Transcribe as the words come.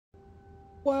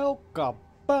Welcome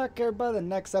back, everybody, to the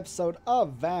next episode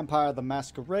of Vampire the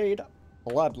Masquerade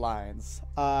Bloodlines.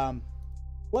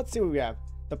 Let's see what we have.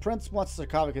 The prince wants the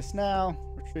sarcophagus now.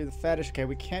 Retrieve the fetish. Okay,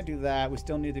 we can't do that. We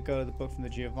still need to go to the book from the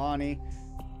Giovanni.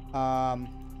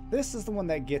 This is the one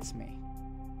that gets me.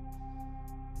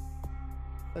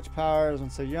 Such powers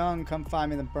when so young, come find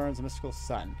me, then burns the mystical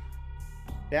sun.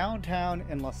 Downtown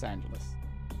in Los Angeles.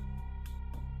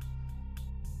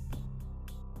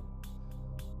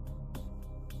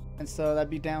 And so that'd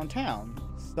be downtown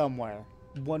somewhere,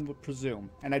 one would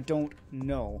presume. And I don't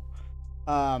know.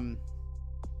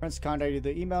 Prince contacted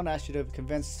the email and asked you to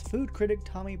convince food critic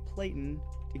Tommy Playton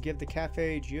to give the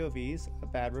Cafe Giovi's a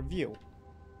bad review.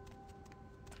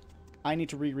 I need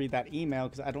to reread that email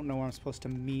because I don't know where I'm supposed to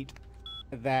meet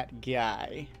that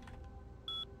guy.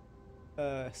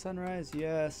 Sunrise,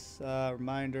 yes.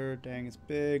 Reminder, dang, it's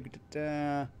big.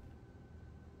 Da-da.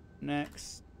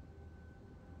 Next.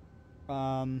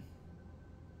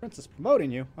 Prince is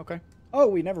promoting you. Okay. Oh,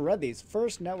 we never read these.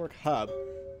 First Network Hub.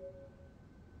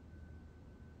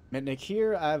 Mitnick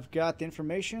here. I've got the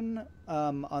information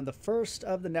on the first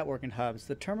of the networking hubs.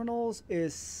 The terminals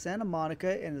is Santa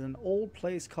Monica and is an old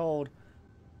place called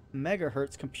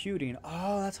Megahertz Computing.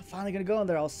 Oh, that's finally going to go in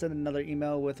there. I'll send another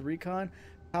email with recon.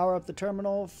 Power up the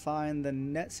terminal, find the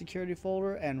net security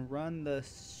folder, and run the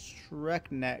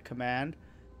StreckNet command.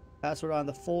 Password on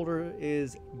the folder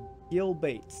is Gil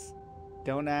Bates.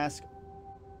 Don't ask.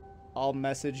 I'll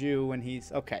message you when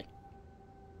he's... Okay.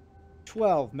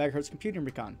 12. Megahertz Computing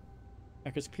Recon.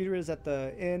 Megahertz Computer is at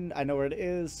the end. I know where it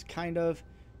is, kind of.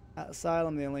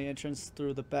 Asylum, the only entrance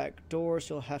through the back door,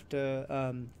 so you'll have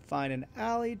to find an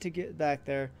alley to get back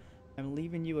there. I'm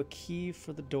leaving you a key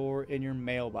for the door in your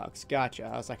mailbox. Gotcha.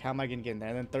 I was like, how am I going to get in there?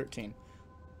 And then 13.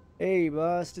 Hey,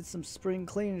 boss, did some spring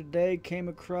cleaning today. Came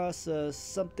across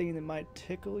something that might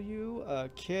tickle you. A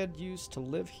kid used to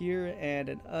live here and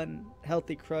an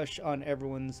unhealthy crush on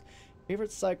everyone's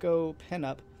favorite psycho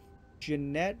pinup,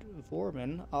 Jeanette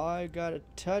Vorman. I got a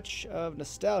touch of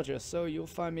nostalgia, so you'll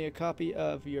find me a copy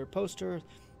of your poster,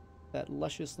 that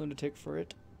luscious lunatic for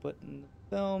it, put in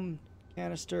the film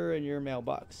canister in your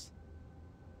mailbox.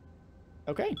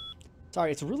 Okay.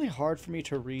 Sorry, it's really hard for me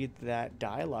to read that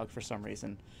dialogue for some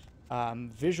reason.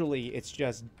 Visually, it's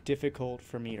just difficult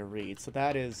for me to read, so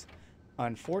that is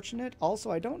unfortunate. Also,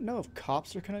 I don't know if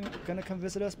cops are gonna come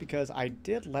visit us because I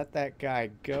did let that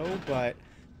guy go, but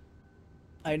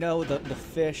I know the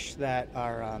fish that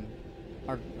our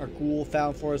ghoul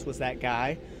found for us was that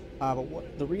guy.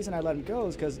 But the reason I let him go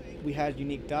is because we had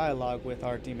unique dialogue with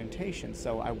our demontation,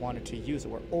 so I wanted to use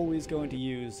it. We're always going to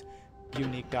use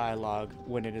unique dialogue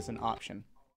when it is an option.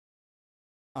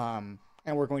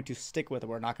 And we're going to stick with it.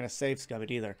 We're not going to save scum it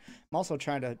either. I'm also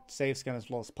trying to save scum as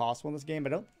low as possible in this game. I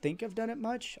don't think I've done it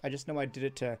much. I just know I did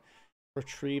it to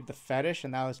retrieve the fetish,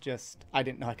 and that was just... I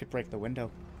didn't know I could break the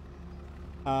window.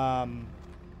 But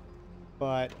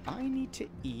I need to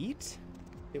eat,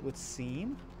 it would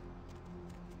seem.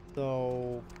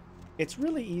 So, it's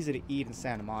really easy to eat in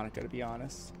Santa Monica, to be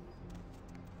honest.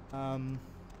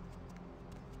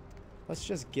 Let's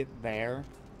just get there.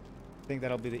 I think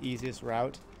that'll be the easiest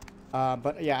route.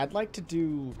 But yeah, I'd like to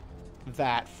do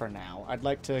that for now. I'd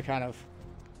like to kind of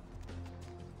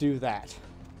do that.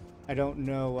 I don't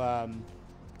know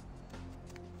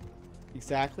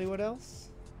exactly what else.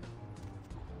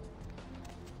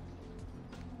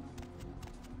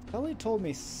 Kelly told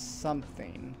me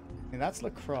something. I mean, that's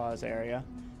LaCroix's area.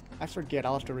 I forget.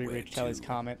 I'll have to reread Kelly's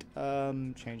comment.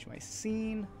 Change my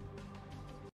scene.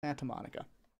 Santa Monica.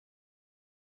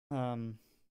 Kelly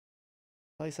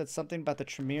said something about the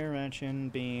Tremere Mansion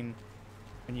being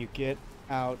when you get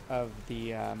out of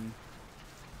the,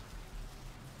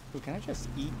 Ooh, can I just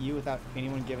eat you without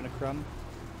anyone giving a crumb?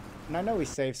 And I know we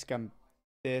save scum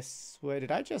this way.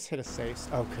 Did I just hit a save?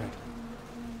 Oh, good.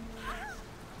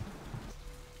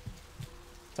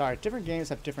 Sorry, different games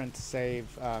have different save,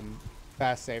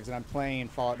 fast saves, and I'm playing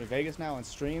Fallout New Vegas now on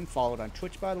stream, followed on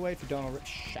Twitch, by the way, if you don't already.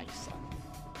 Scheiße.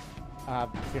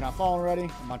 If you're not following already,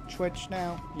 I'm on Twitch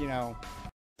now, you know.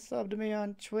 Sub to me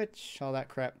on Twitch, all that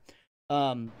crap.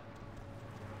 But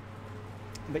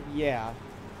yeah.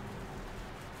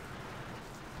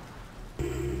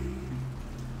 You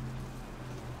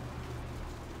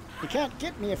can't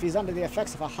get me if he's under the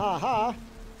effects of a ha-ha.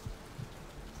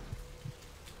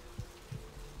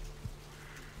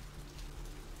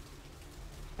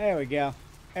 There we go.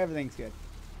 Everything's good.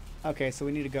 Okay, so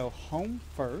we need to go home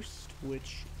first,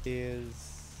 which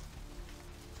is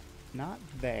not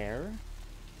there.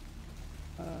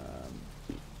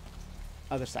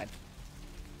 Other side.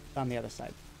 On the other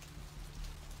side.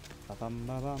 Ba-bum,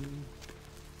 ba-bum.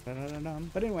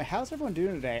 Dun-dun-dun-dun. But anyway, how's everyone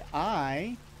doing today?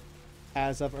 I,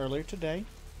 as of earlier today,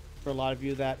 for a lot of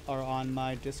you that are on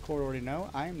my Discord already know,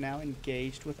 I am now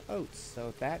engaged with Oats.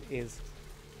 So that is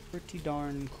pretty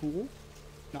darn cool.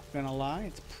 Not gonna lie,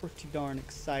 it's pretty darn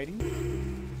exciting.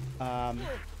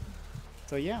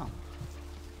 So yeah.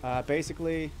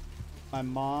 Basically, my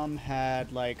mom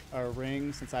had like a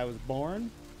ring since I was born.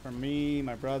 For me,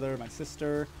 my brother, my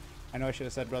sister. I know I should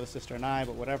have said brother, sister, and I,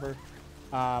 but whatever.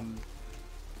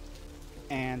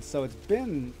 And so it's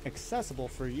been accessible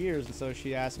for years, and so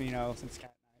she asked me, you know, since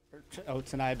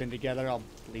Oats and I have been together, I'll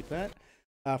bleep that,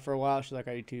 for a while. She's like,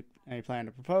 are you planning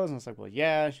to propose? And I was like, well,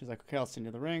 yeah. She's like, okay, I'll send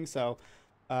you the ring. So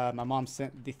my mom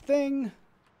sent the thing.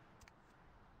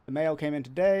 The mail came in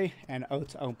today, and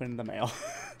Oats opened the mail.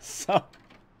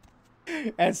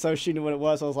 And so she knew what it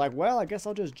was. I was like, well, I guess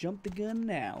I'll just jump the gun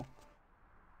now.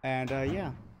 And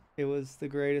yeah, it was the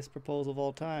greatest proposal of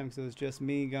all time, because it was just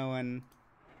me going,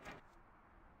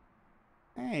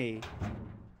 hey,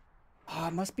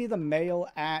 it must be the mail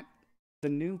at the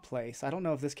new place. I don't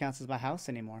know if this counts as my house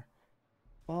anymore.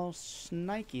 Well,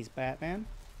 Snikes, Batman.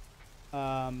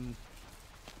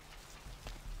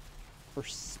 For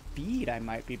speed, I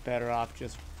might be better off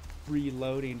just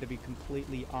reloading, to be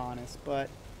completely honest, but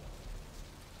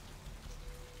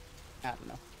I don't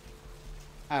know.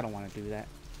 I don't want to do that.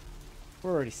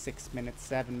 We're already 6 minutes,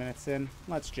 7 minutes in.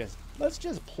 Let's just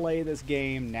play this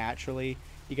game naturally.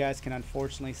 You guys can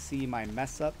unfortunately see my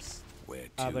mess ups,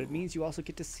 but it means you also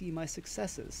get to see my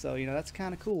successes. So, you know, that's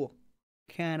kind of cool.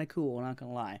 Kind of cool, not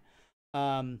gonna lie.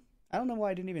 I don't know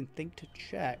why I didn't even think to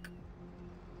check.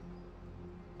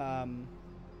 The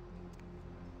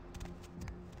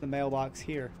mailbox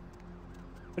here.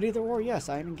 But either or, yes,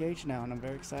 I am engaged now, and I'm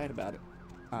very excited about it.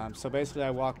 So basically,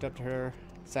 I walked up to her,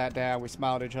 sat down, we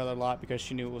smiled at each other a lot because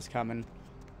she knew it was coming.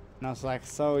 And I was like,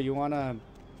 so you want to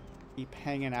keep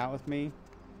hanging out with me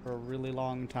for a really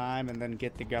long time and then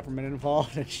get the government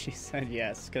involved? And she said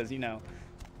yes, because, you know,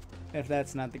 if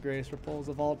that's not the greatest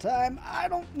proposal of all time, I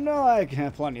don't know.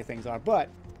 Plenty of things are, but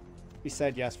we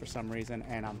said yes for some reason,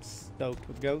 and I'm stoked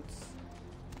with goats,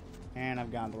 and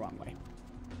I've gone the wrong way.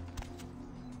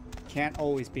 Can't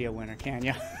always be a winner, can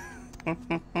ya?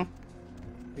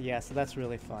 But yeah, so that's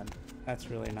really fun. That's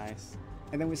really nice.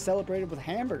 And then we celebrated with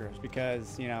hamburgers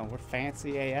because, you know, we're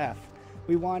fancy AF.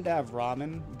 We wanted to have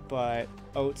ramen, but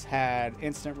Oats had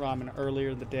instant ramen earlier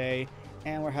in the day,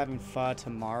 and we're having pho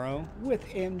tomorrow with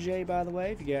MJ, by the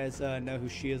way, if you guys know who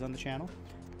she is on the channel.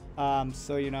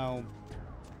 So, you know,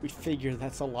 we figured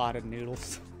that's a lot of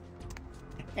noodles.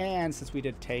 And since we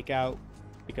did takeout,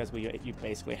 because you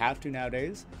basically have to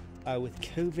nowadays, with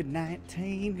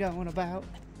COVID-19 going about,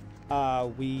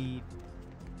 we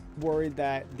worried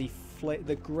that the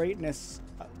greatness,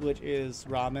 which is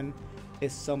ramen,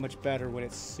 is so much better when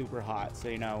it's super hot. So,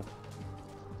 you know,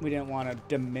 we didn't want to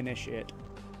diminish it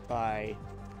by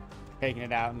taking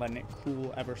it out and letting it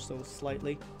cool ever so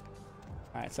slightly.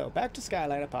 Alright, so back to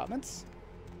Skyline Apartments.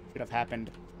 Should have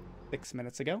happened 6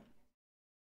 minutes ago.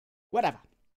 Whatever.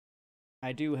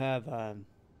 I do have a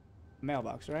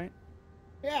mailbox, right?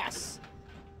 Yes!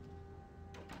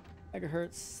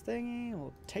 Megahertz thingy,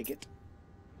 we'll take it.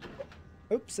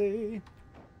 Oopsie.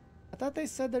 I thought they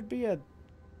said there'd be a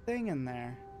thing in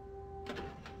there.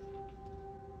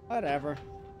 Whatever.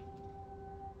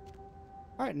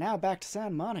 Alright, now back to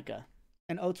Santa Monica.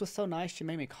 And Oats was so nice, she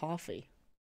made me coffee.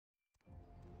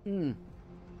 She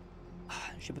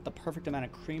put the perfect amount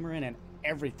of creamer in and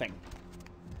everything.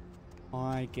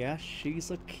 I guess she's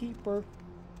a keeper.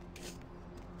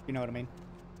 You know what I mean?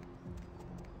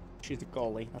 She's a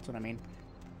goalie. That's what I mean.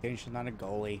 She's not a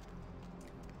goalie.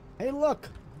 Hey, look!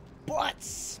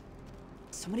 Butts!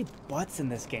 So many butts in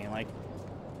this game. Like,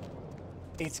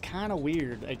 it's kind of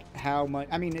weird. Like, how much...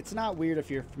 I mean, it's not weird if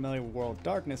you're familiar with World of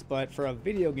Darkness, but for a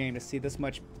video game to see this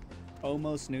much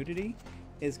almost nudity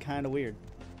is kind of weird.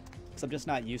 Because I'm just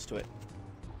not used to it.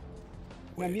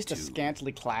 I'm used to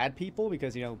scantily clad people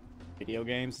because, you know, video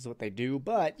games is what they do,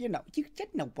 but, you know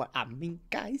what I mean,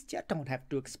 guys. You don't have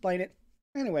to explain it.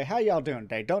 Anyway, how y'all doing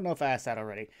today? Don't know if I asked that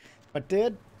already, but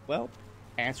did, well,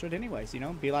 answer it anyways, you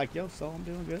know? Be like, yo, Soul, I'm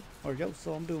doing good, or yo,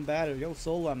 Soul, I'm doing bad, or yo,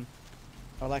 Soul, I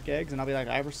like eggs, and I'll be like,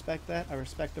 I respect that. I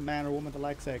respect a man or woman that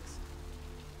likes eggs.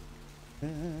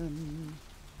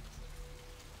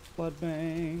 Blood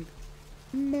Bank,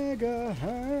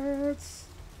 megahertz.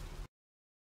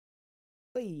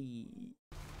 Man,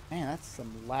 that's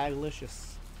some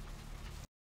laglicious.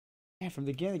 Man, from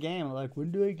the beginning of the game, I'm like,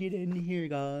 when do I get in here,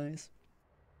 guys?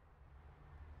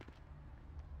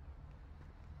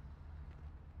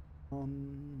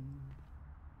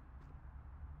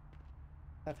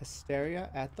 Have Hysteria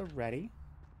at the ready.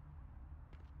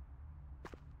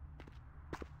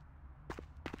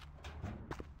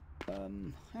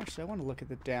 Actually, I want to look at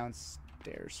the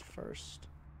downstairs first.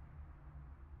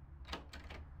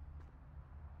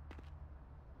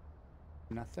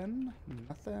 Nothing.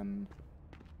 Nothing.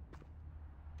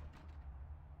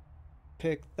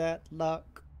 Pick that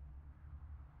lock.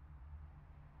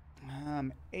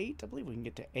 8. I believe we can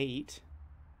get to 8.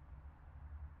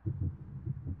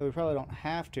 But we probably don't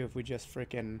have to if we just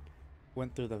freaking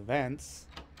went through the vents.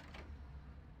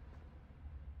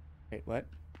 Wait, what?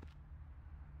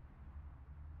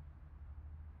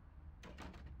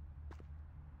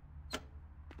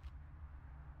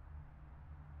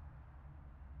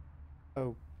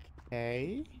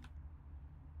 Okay.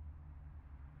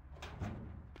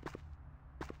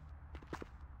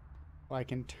 Well, I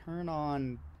can turn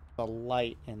on the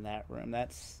light in that room.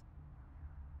 That's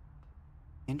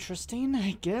interesting,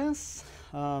 I guess.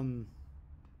 Yeah,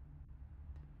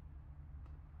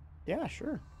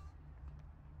 sure.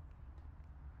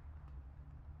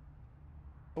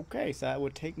 Okay, so that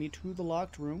would take me to the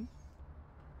locked room.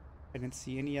 I didn't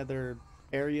see any other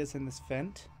areas in this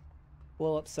vent. A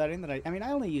little upsetting that I mean,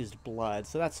 I only used blood,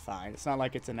 so that's fine. It's not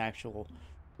like it's an actual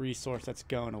resource that's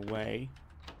going away.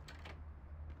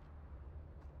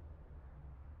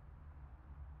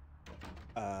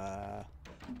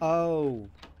 Oh.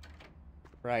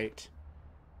 Right.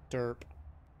 Derp.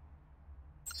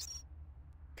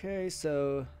 Okay,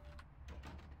 so...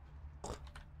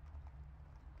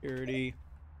 Security.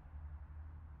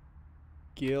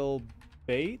 Gil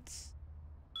Bates?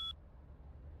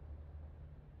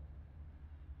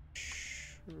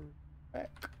 Shrek.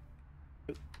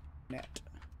 Net.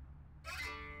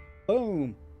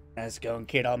 Boom! Let's go and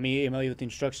kid on me. Email you with the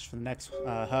instructions for the next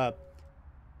hub.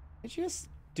 Did you just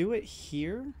do it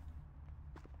here?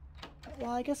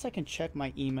 Well, I guess I can check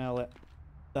my email at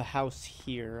the house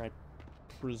here, I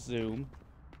presume.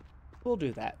 We'll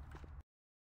do that.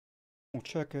 We'll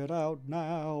check it out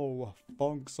now,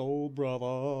 Funk Soul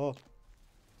Brother.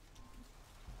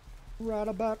 Right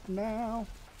about now.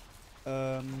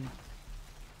 Now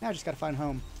I just gotta find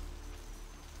home.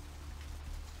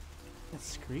 That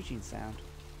screeching sound.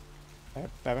 Hey,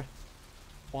 baby.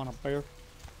 Want a beer?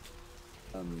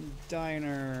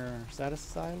 Diner. Is that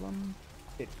asylum?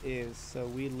 It is, so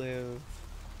we live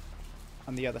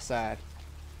on the other side.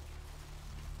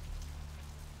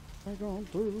 We're going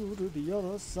through to the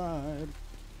other side.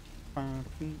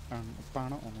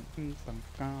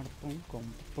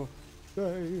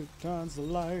 Day turns the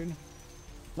light,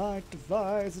 light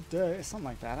divides the day. Something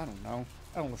like that, I don't know.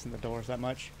 I don't listen to the Doors that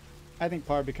much. I think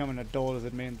part of becoming an adult is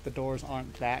admitting that the Doors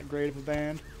aren't that great of a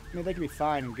band. I mean, they can be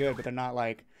fine and good, but they're not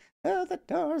like, oh, the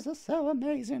Doors are so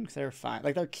amazing. Because they're fine.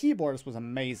 Like, their keyboardist was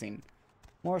amazing.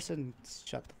 Morrison,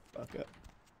 shut the fuck up.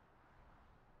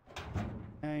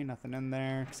 Hey, nothing in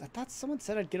there. Because I thought someone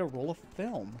said I'd get a roll of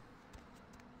film.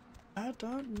 I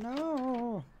don't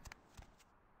know.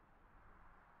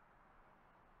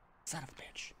 Son of a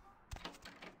bitch.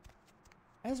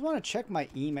 I just want to check my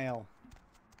email.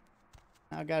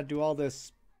 Now I gotta do all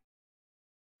this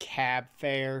cab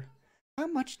fare. How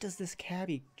much does this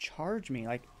cabbie charge me?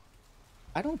 Like,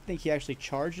 I don't think he actually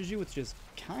charges you, which is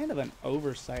kind of an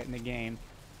oversight in the game.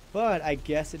 But I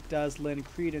guess it does lend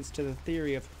credence to the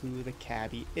theory of who the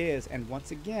cabbie is. And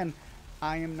once again,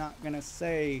 I am not going to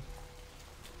say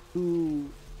who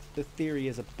the theory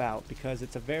is about, because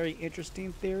it's a very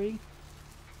interesting theory,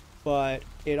 but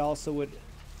it also would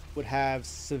have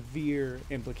severe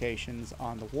implications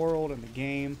on the world and the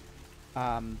game,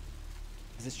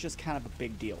 because it's just kind of a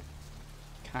big deal.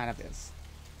 Kind of is.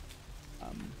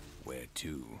 Where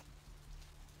to?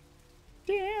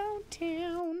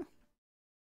 Downtown.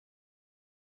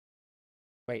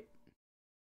 Wait.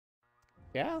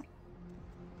 Yeah?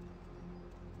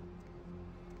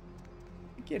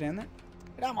 Get in there.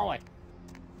 Get out of my way.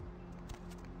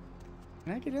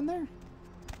 Can I get in there?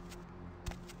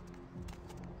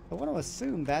 I want to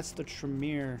assume that's the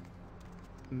Tremere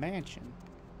mansion.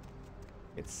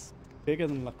 It's bigger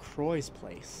than LaCroix's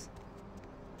place.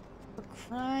 For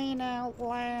crying out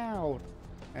loud,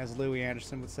 as Louis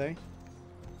Anderson would say.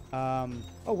 Oh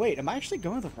wait, am I actually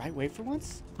going the right way for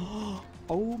once?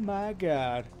 Oh my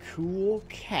god, cool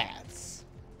cats.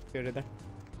 Go to there.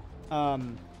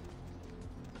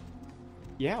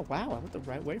 Yeah, wow, I went the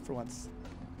right way for once.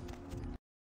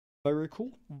 Very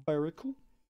cool, very cool.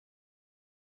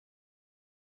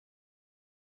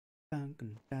 Now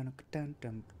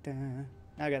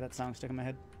I got that song stuck in my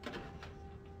head.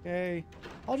 Okay,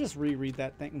 I'll just reread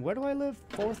that thing. Where do I live?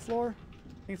 4th floor?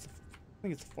 I think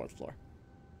it's the 4th floor.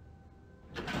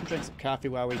 I'll drink some coffee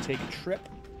while we take a trip.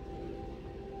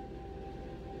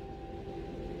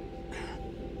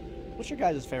 What's your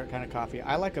guys' favorite kind of coffee?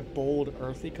 I like a bold,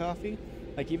 earthy coffee.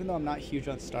 Like, even though I'm not huge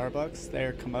on Starbucks,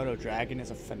 their Komodo Dragon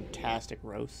is a fantastic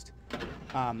roast.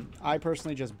 I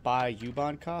personally just buy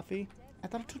Yubon coffee. I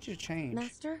thought I told you to change.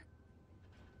 Master?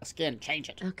 Skin, change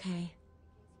it. Okay.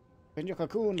 In your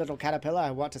cocoon, little caterpillar. I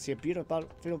want to see a beautiful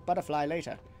butterfly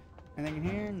later. Anything in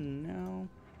here? No.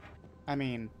 I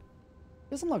mean, it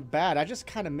doesn't look bad. I just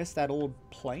kind of miss that old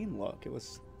plain look. It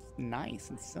was nice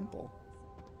and simple.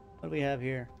 What do we have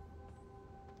here?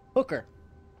 Hooker.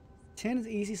 10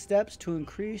 easy steps to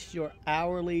increase your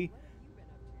hourly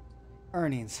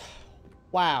earnings.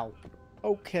 Wow.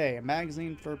 Okay, a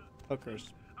magazine for hookers.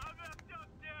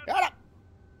 Got it!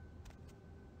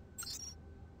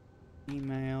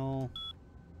 Email.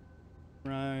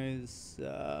 Rise.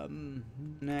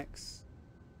 Next.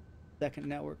 Second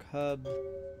network hub.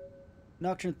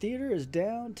 Nocturne Theater is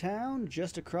downtown,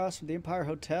 just across from the Empire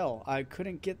Hotel. I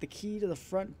couldn't get the key to the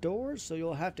front door, so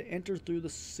you'll have to enter through the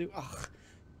sewer. Ugh.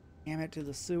 Damn it, to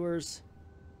the sewers.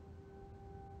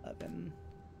 11.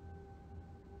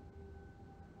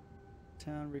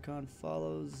 Town recon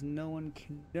follows. No one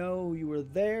can know you were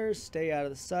there. Stay out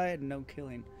of the sight. No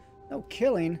killing. No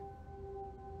killing?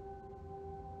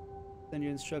 Send you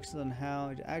instructions on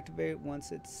how to activate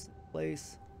once it's in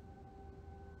place.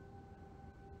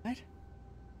 What?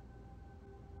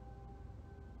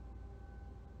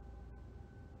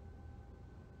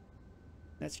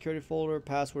 Net security folder.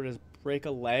 Password is break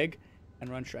a leg and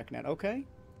run ShrekNet. Okay.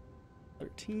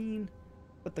 13.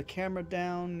 Put the camera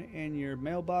down in your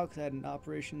mailbox. Add an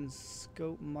operations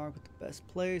scope mark with the best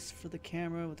place for the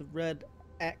camera with a red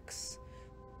X.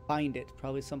 Find it.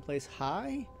 Probably someplace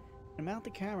high. And mount the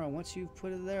camera once you've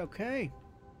put it there. Okay.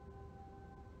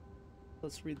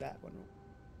 Let's read that one.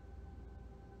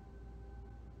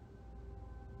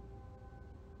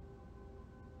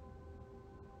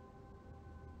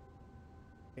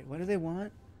 Okay, what do they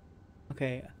want?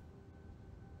 Okay.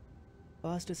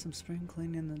 Boss did some spring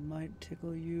cleaning that might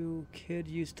tickle you. Kid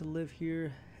used to live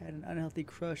here. Had an unhealthy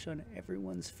crush on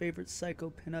everyone's favorite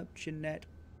psycho pinup, Jeanette.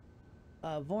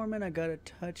 Vorman, I got a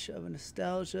touch of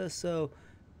nostalgia, so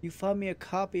you find me a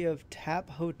copy of Tap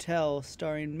Hotel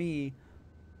starring me.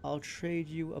 I'll trade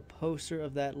you a poster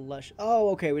of that lush... Oh,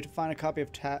 okay, we have to find a copy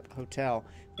of Tap Hotel.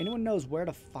 If anyone knows where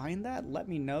to find that, let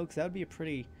me know, because that would be a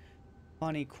pretty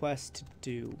funny quest to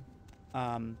do.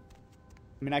 I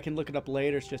mean, I can look it up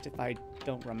later. It's just if I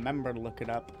don't remember to look it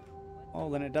up, oh,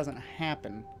 then it doesn't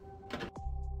happen.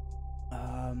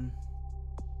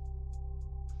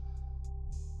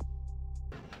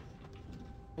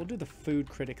 We'll do the food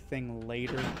critic thing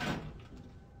later.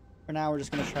 For now, we're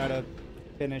just going to try to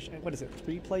finish... What is it?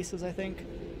 3 places, I think?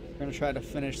 We're going to try to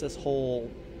finish this whole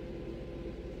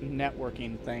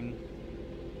networking thing.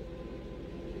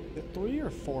 Is it 3 or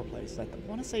 4 places? I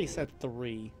want to say he said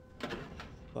 3.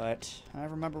 But I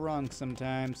remember wrong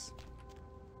sometimes.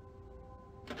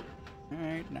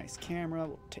 Alright, nice camera.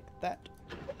 We'll take that.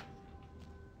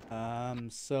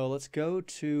 So let's go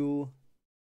to...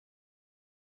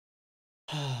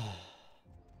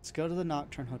 Let's go to the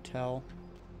Nocturne Hotel.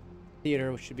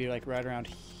 Theater, which should be like right around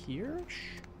here-ish?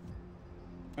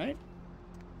 Right?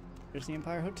 There's the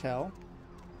Empire Hotel.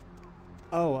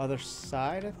 Oh, other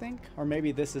side, I think? Or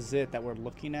maybe this is it that we're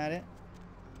looking at it.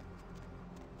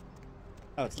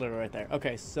 Oh, it's literally right there.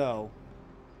 Okay, so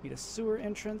need a sewer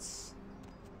entrance,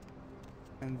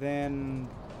 and then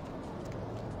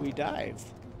we dive.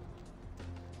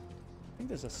 I think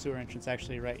there's a sewer entrance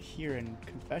actually right here in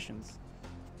Confessions.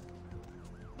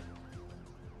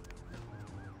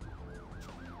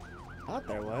 Thought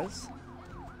there was.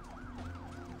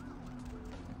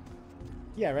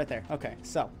 Yeah, right there. Okay,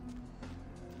 so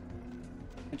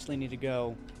eventually need to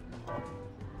go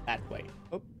that way.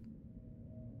 Oh.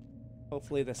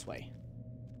 Hopefully this way.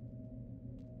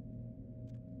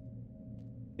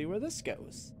 See where this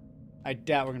goes. I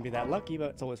doubt we're gonna be that lucky, but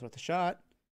it's always worth a shot.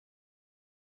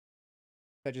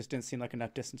 That just didn't seem like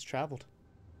enough distance traveled.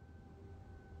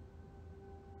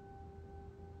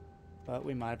 But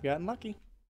we might have gotten lucky.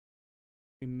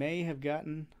 We may have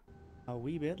gotten a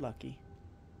wee bit lucky.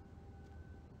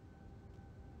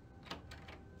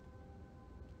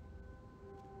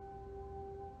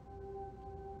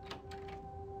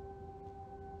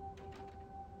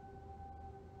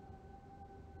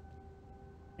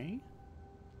 Okay.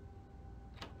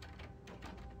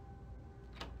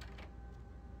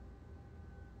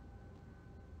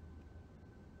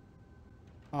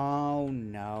 Oh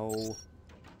no.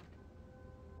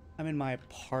 I'm in my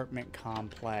apartment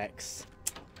complex.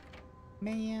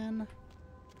 Man.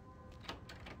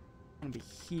 I'm gonna be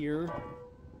here.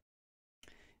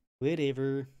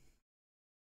 Whatever.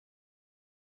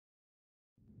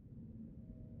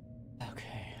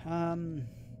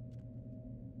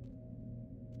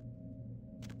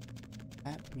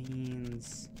 That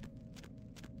means...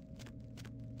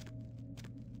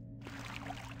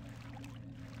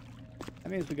 That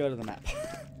means we go to the map.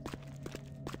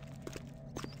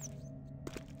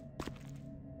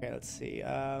 Okay, let's see.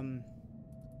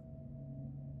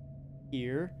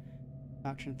 Here.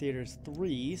 Auction Theater's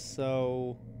 3,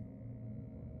 so...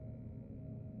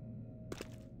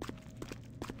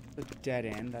 The dead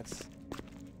end, that's...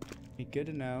 Be good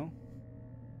to know.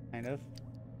 Kind of.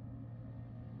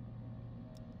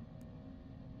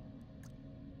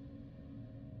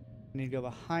 I need to go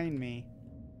behind me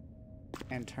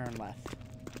and turn left.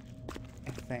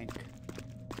 I think.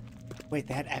 Wait,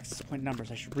 they had access point numbers.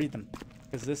 I should read them.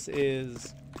 Because this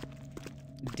is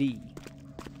D.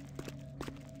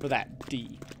 For that,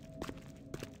 D.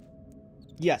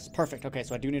 Yes, perfect. Okay,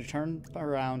 so I do need to turn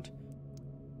around.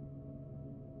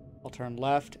 I'll turn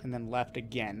left and then left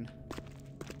again.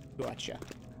 Gotcha.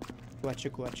 Gotcha.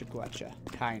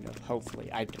 Kind of,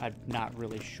 hopefully. I'm not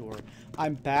really sure.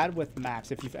 I'm bad with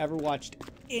maps. If you've ever watched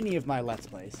any of my Let's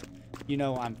Plays, you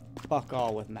know I'm fuck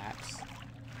all with maps.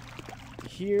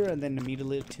 Here and then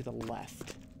immediately to the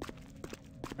left.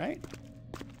 Right?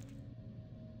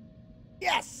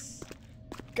 Yes!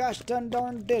 Gosh darn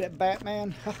did it,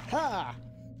 Batman. Ha ha!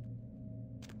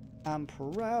 I'm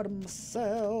proud of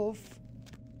myself.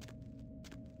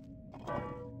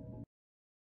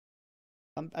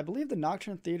 I believe the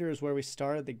Nocturne Theater is where we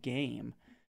started the game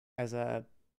as a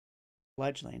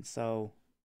fledgling, so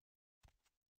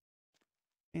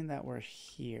seeing that we're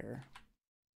here.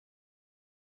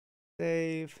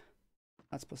 Save.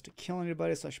 Not supposed to kill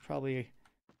anybody, so I should probably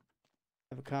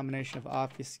have a combination of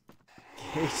obfuscate.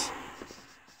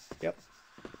 Yep.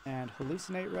 And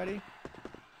hallucinate ready.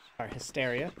 Or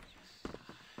hysteria.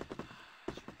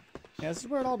 Yeah, this is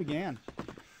where it all began.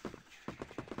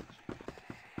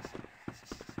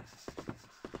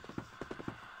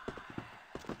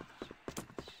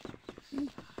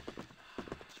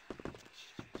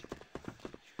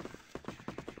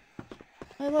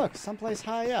 Hey look, someplace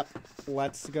high up.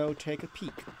 Let's go take a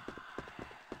peek.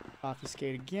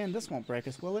 Obfuscate again. This won't break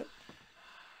us, will it?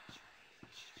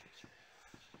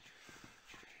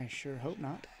 I sure hope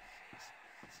not.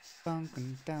 Killer.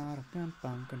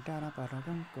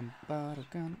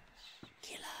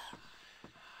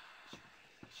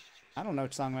 I don't know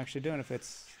which song I'm actually doing, if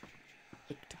it's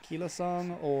the tequila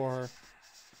song or...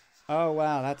 Oh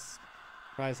wow, that's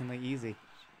surprisingly easy.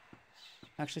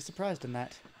 Actually surprised in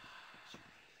that.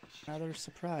 Rather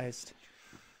surprised.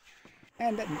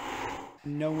 And that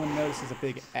no one notices a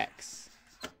big X.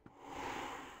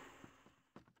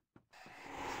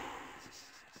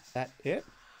 That it?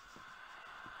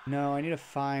 No, I need to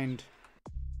find...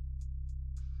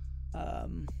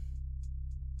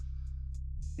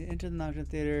 Enter the Nocturne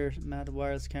Theater, mount the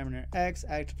wireless camera near X,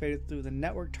 activated through the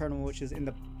network terminal, which is in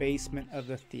the basement of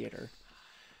the theater.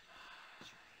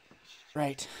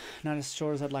 Right. Not as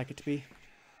sure as I'd like it to be.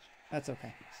 That's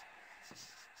okay.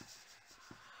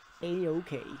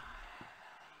 A-okay.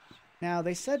 Now,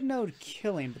 they said no to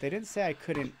killing, but they didn't say I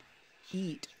couldn't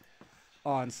eat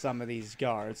on some of these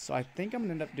guards, so I think I'm going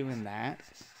to end up doing that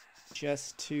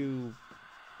just to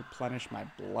replenish my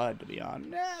blood, to be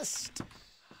honest.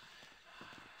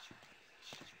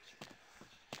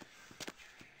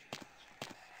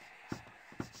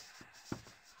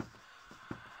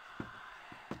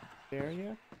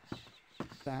 Area?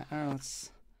 That, I don't know, let's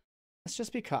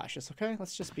just be cautious, okay?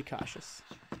 Let's just be cautious.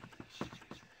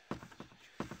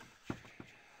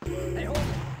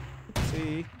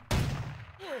 See?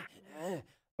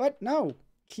 What? No!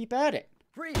 Keep at it!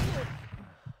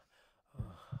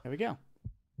 There we go.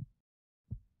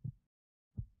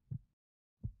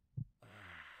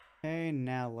 Okay,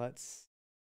 now let's...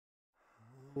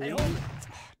 Oh,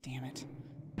 damn it.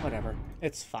 Whatever.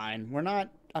 It's fine.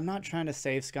 I'm not trying to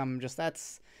save scum, just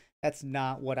that's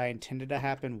not what I intended to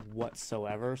happen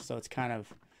whatsoever, so it's kind of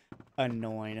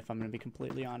annoying if I'm going to be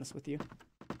completely honest with you.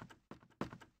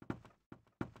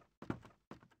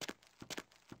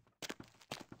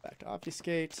 Back to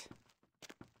obfuscate.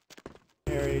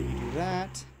 Area, you do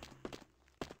that.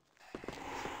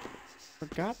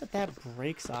 Forgot that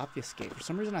breaks obfuscate. For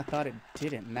some reason I thought it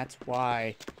didn't, and that's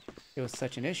why it was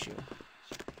such an issue.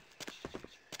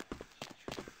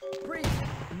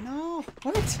 No,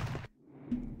 what?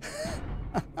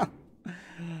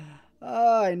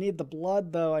 I need the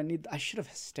blood though. I should have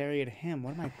hysteria'd him.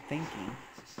 What am I thinking?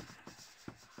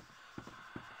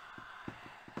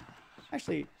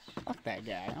 Actually, fuck that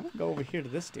guy. I'm gonna go over here to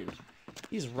this dude.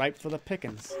 He's ripe for the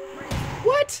pickings.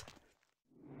 What?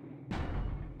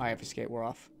 I obfuscate, we're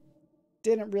off.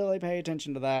 didn't really pay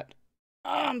attention to that.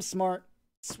 I'm smart.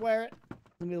 Swear it.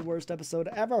 It's gonna be the worst episode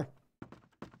ever.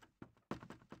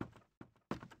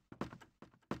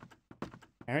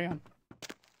 Carry on.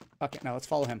 Okay, now let's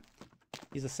follow him.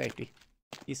 He's a safety.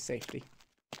 He's safety.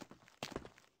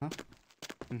 Huh?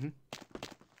 Mm-hmm.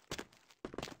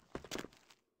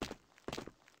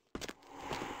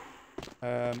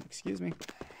 Excuse me.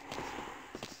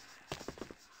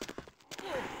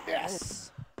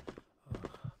 Yes!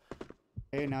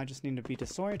 Okay, now I just need to be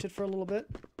disoriented for a little bit.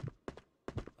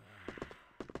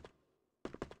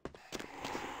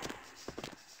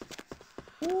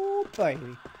 Oh,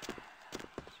 baby.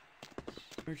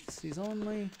 Emergencies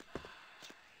only.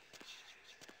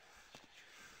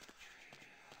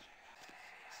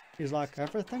 He's like,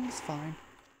 everything's fine.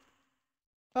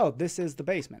 Oh, this is the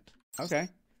basement. Okay.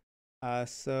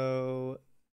 So...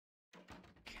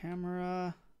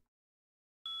 Camera...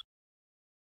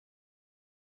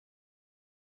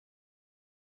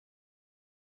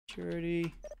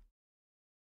 Security.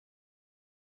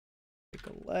 Take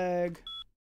a leg.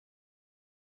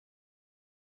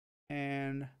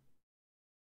 And...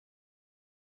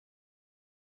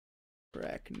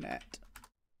 Bracknet.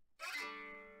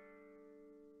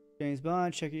 James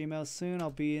Bond, check your email soon.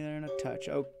 I'll be there in a touch.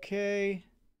 Okay.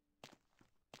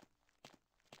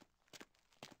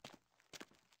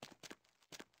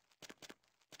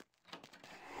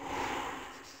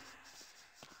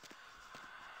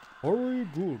 Very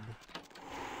good.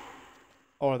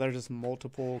 Oh, there's just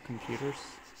multiple computers.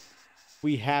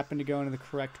 We happen to go into the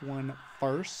correct one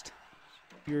first.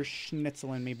 You're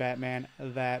schnitzeling me, Batman.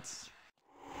 That's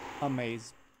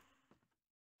amazing.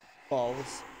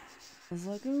 Balls. I was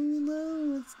like, oh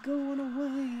no, it's going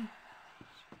away.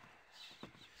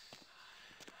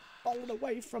 Falling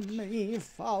away from me,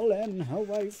 falling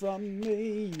away from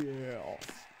me, yeah.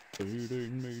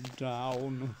 Beating me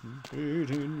down,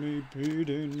 beating me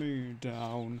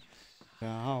down,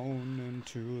 down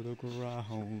into the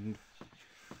ground.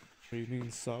 Feeling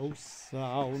so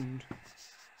sound.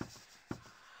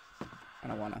 I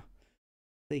don't wanna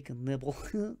take a nibble.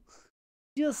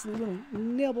 Just a little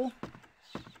nibble.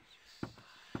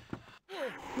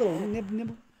 Little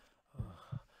nibble.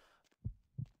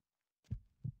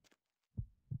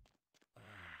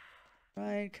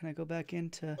 Right, can I go back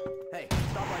into... Hey,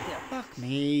 stop right there. Fuck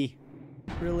me.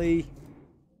 Really?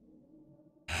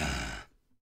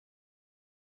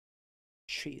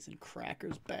 Cheese and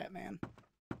crackers, Batman.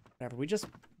 Whatever, we just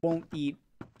won't eat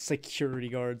security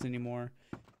guards anymore.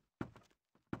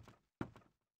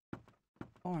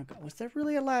 Oh my god, was there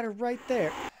really a ladder right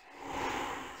there?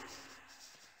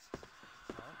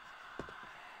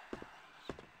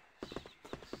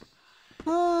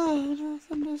 Oh,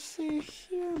 nothing to see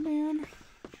here, man.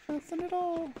 Nothing at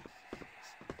all.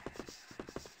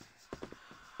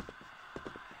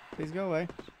 Please go away.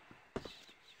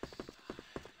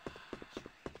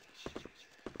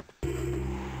 Get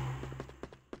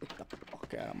the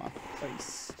fuck out of my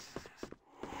face.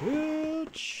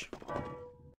 Bitch.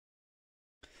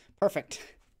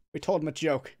 Perfect. We told him a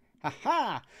joke.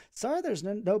 Haha! Sorry there's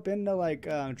been no like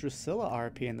Drusilla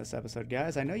RP in this episode,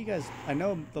 guys. I know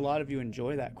a lot of you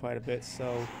enjoy that quite a bit,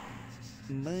 so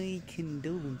my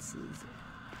condolences,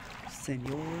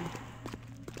 senor.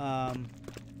 I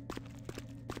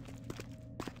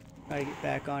get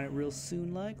back on it real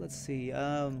soon, like. Let's see.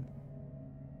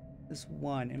 This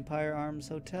one, Empire Arms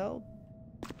Hotel.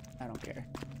 I don't care.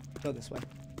 Go this way.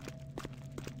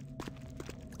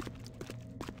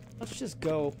 Let's just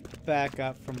go back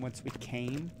up from whence we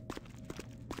came,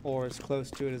 or as close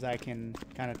to it as I can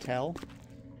kind of tell.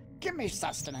 Give me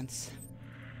sustenance.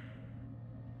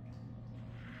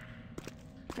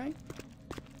 Okay.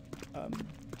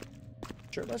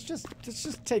 Sure. Let's just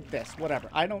take this. Whatever.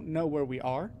 I don't know where we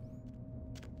are,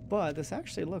 but this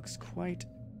actually looks quite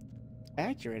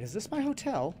accurate. Is this my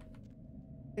hotel?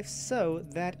 If so,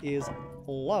 that is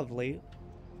lovely.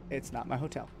 It's not my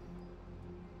hotel.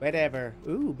 Whatever.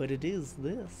 Ooh, but it is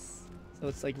this. So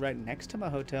it's like right next to my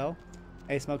hotel.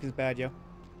 Hey, smoking's bad, yo.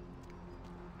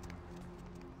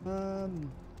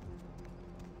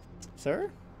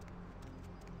 Sir?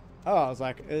 Oh, I was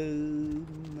like, are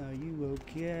you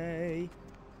okay?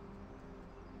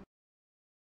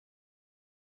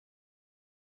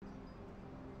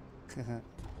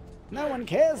 No one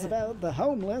cares about the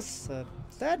homeless.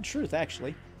 Sad truth,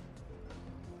 actually.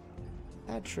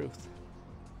 Sad truth.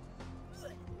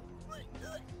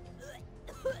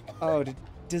 Oh,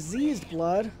 diseased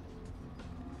blood.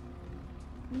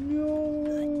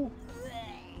 No.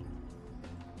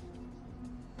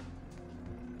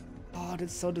 Oh,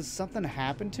 does something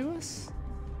happen to us?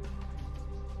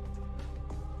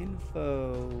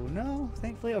 info. No,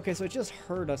 thankfully. Okay, so it just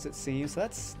hurt us, it seems. So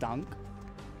that stunk.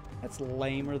 That's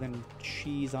lamer than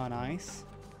cheese on ice.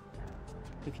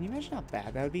 But can you imagine how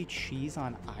bad that would be? Cheese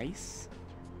on ice?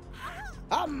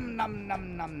 Nom nom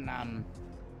nom nom.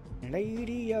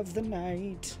 Lady of the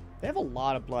night. They have a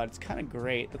lot of blood. It's kind of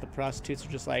great that the prostitutes are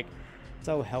just like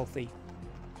so healthy.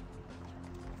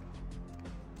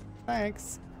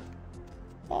 Thanks.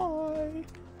 Bye.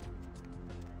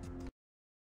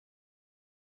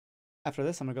 After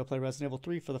this, I'm gonna go play Resident Evil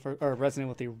 3 for the first, or Resident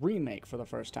Evil 3 remake for the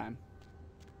first time.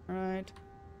 All right.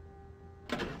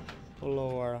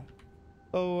 Floor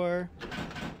 4.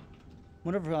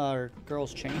 Wonder if our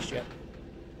girls changed yet.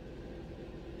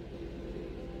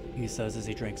 He says as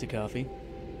he drinks a coffee.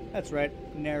 That's right.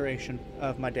 Narration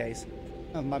of my days,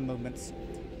 of my movements,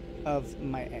 of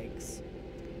my eggs.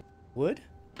 Wood?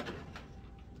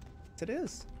 Yes, it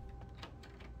is.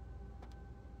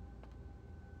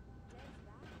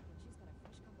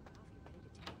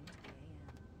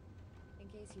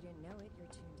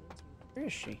 Where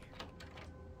is she?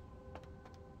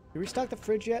 You restock the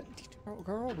fridge yet?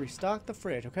 Girl, restock the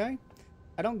fridge, okay?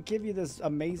 I don't give you this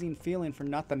amazing feeling for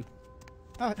nothing.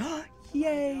 Oh,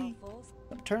 yay!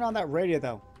 Turn on that radio,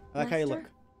 though. I like how you look.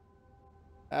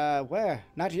 Where?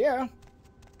 Not here.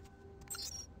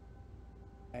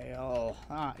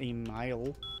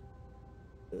 Email.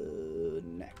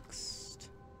 Next.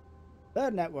 The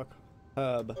network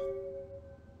hub.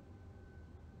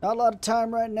 Not a lot of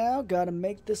time right now. Gotta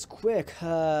make this quick.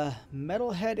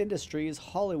 Metalhead Industries,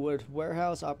 Hollywood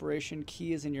warehouse operation.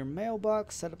 Key is in your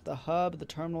mailbox. Set up the hub. The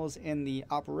terminal is in the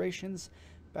operations.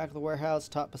 Back of the warehouse,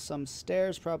 top of some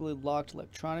stairs, probably locked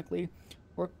electronically.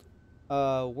 Work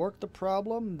the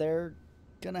problem. They're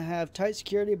gonna have tight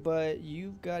security, but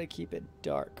you've got to keep it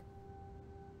dark.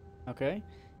 Okay.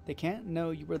 They can't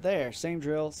know you were there. Same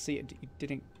drill. See,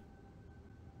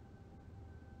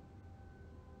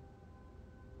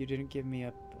 you didn't give me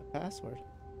a password.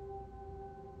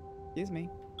 Excuse me.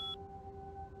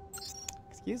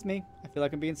 Excuse me. I feel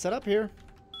like I'm being set up here.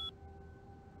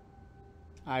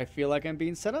 I feel like I'm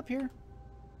being set up here.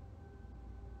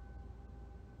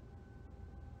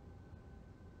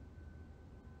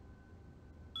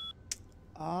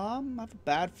 I have a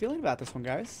bad feeling about this one,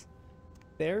 guys.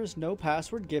 There's no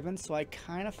password given, so I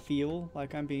kind of feel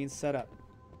like I'm being set up.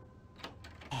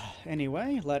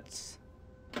 Anyway, let's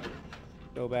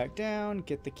go back down,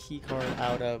 get the key card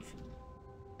out of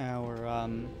our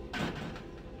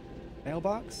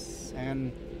mailbox,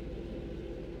 and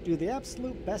do the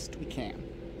absolute best we can.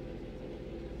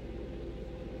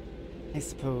 I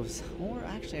suppose. Or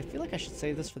actually, I feel like I should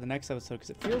save this for the next episode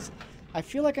because I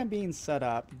feel like I'm being set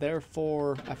up.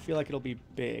 Therefore, I feel like it'll be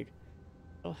big.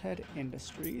 Metalhead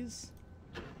Industries.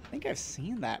 I think I've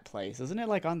seen that place. Isn't it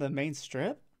like on the main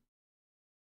strip?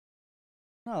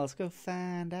 No, let's go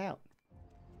find out.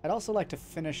 I'd also like to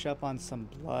finish up on some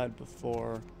blood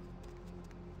before...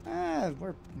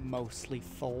 we're mostly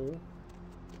full.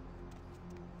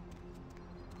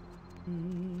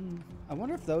 I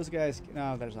wonder if those guys...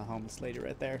 Oh, there's a homeless lady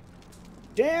right there.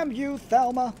 Damn you,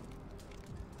 Thelma!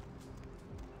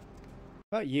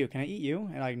 What about you? Can I eat you?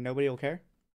 And like nobody will care?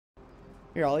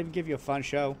 Here, I'll even give you a fun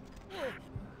show.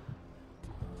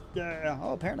 Yeah.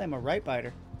 Oh, apparently I'm a right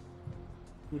biter.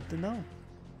 Good to know.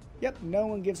 Yep, no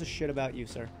one gives a shit about you,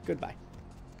 sir. Goodbye.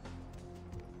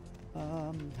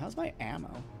 How's my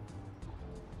ammo?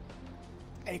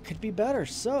 It could be better.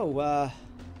 So,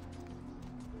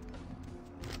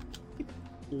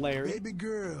 Larry. Baby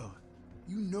girl,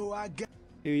 you know I got...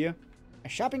 Do you? My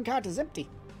shopping cart is empty.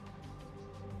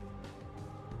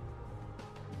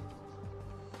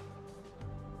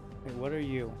 Hey, what are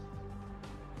you?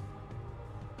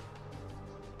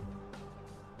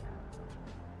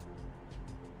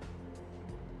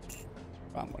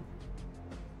 Wrong one.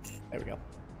 There we go.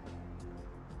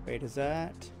 Wait, is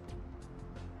that...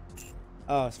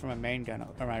 Oh, it's from my main gun,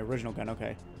 or my original gun,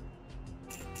 okay.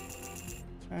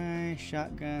 Alright,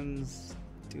 shotguns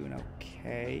doing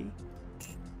okay.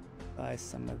 Buy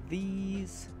some of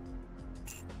these.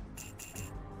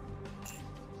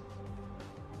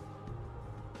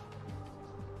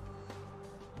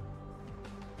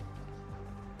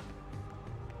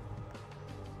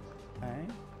 Okay.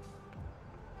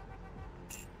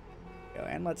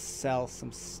 And let's sell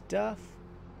some stuff.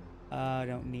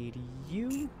 Don't need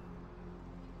you.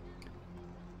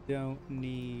 Don't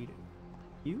need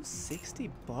you. 60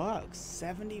 bucks.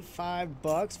 75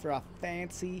 bucks for a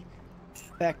fancy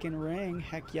feckin' ring.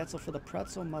 Heck, Yetzel for the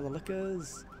pretzel,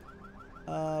 motherlickers.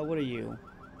 What are you?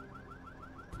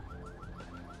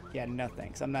 Yeah, no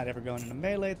thanks. I'm not ever going into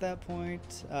melee at that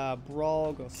point.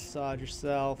 Brawl, go sod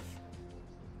yourself.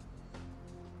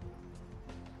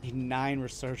 Need 9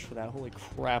 research for that. Holy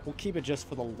crap. We'll keep it just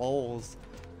for the lulz.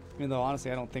 Even though,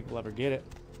 honestly, I don't think we'll ever get it.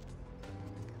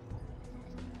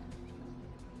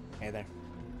 Hey there.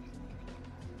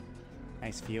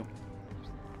 Nice view.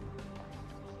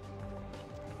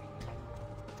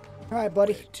 Alright,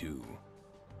 buddy.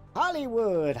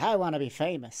 Hollywood! I want to be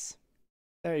famous.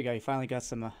 There you go. You finally got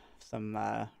some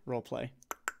roleplay.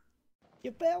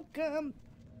 You're welcome.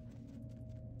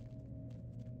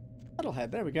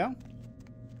 Metalhead. There we go.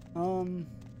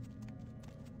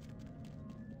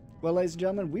 Well, ladies and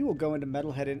gentlemen, we will go into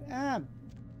Metalhead in... I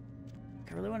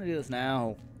really want to do this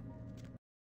now.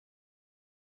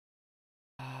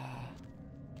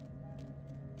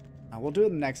 We'll do it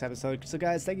in the next episode. So,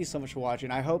 guys, thank you so much for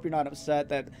watching. I hope you're not upset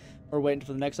that we're waiting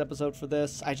for the next episode for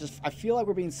this. I feel like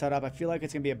we're being set up. I feel like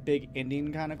it's going to be a big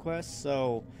ending kind of quest,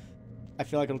 so I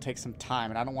feel like it'll take some time,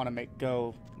 and I don't want to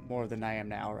go more than I am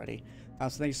now already. So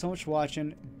thank you so much for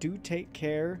watching. Do take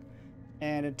care,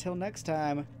 and until next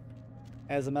time,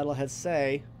 as the metalheads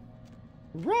say,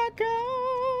 rock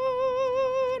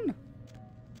on!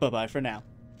 Bye-bye for now.